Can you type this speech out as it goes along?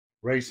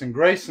Racing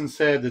Grayson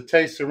said the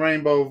Taste of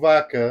Rainbow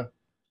Vodka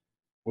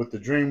with the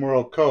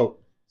Dreamworld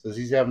Coke. Says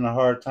he's having a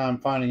hard time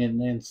finding it in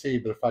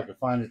NC, but if I could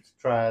find it to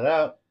try it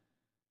out.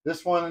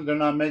 This one, they're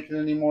not making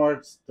anymore.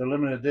 It's their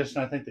limited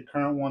edition. I think the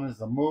current one is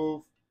the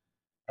Move.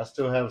 I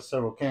still have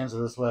several cans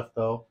of this left,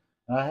 though.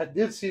 And I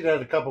did see that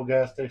at a couple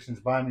gas stations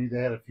by me.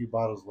 They had a few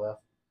bottles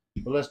left.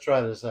 But let's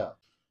try this out.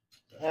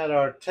 At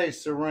our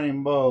Taste of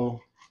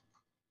Rainbow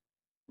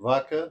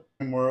Vodka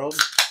World.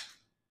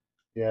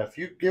 Yeah, if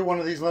you get one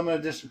of these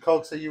limited edition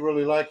Cokes that you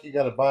really like, you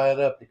got to buy it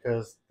up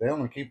because they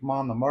only keep them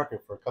on the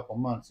market for a couple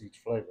months each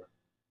flavor.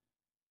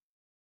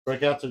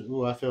 Break out the,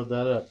 ooh, I filled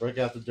that up. Break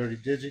out the Dirty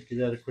Digit, give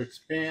that a quick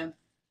spin.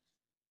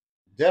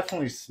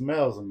 Definitely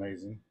smells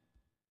amazing.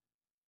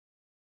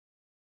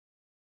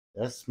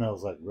 That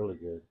smells like really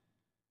good.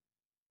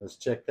 Let's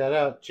check that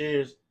out.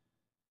 Cheers.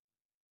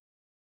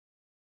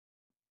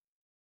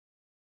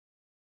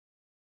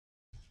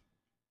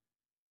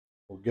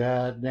 Well,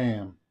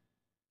 goddamn.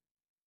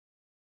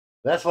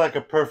 That's like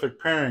a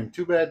perfect pairing.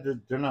 Too bad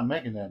that they're not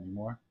making that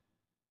anymore.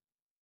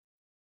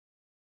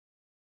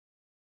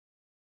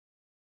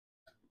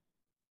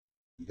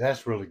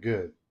 That's really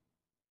good.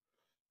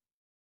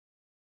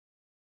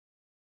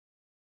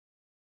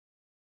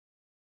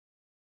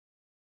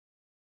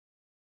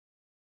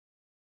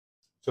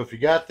 So if you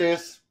got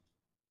this,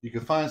 you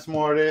can find some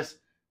more of this.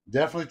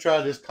 Definitely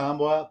try this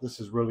combo out. This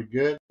is really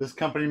good. This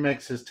company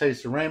makes this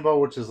Taste of Rainbow,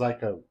 which is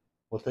like a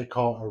what they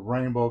call a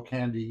rainbow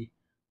candy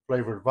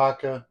flavored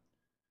vodka.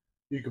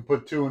 You can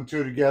put two and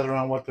two together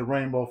on what the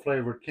rainbow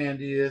flavored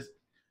candy is.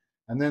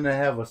 And then they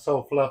have a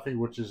So Fluffy,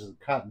 which is a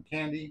cotton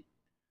candy.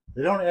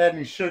 They don't add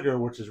any sugar,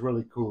 which is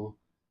really cool,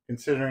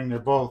 considering they're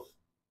both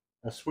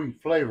a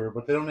sweet flavor,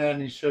 but they don't add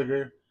any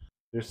sugar.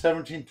 They're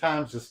 17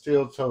 times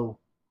distilled, so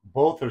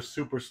both are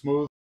super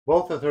smooth.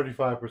 Both are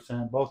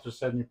 35%. Both are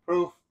 70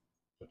 proof.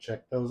 So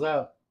check those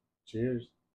out. Cheers.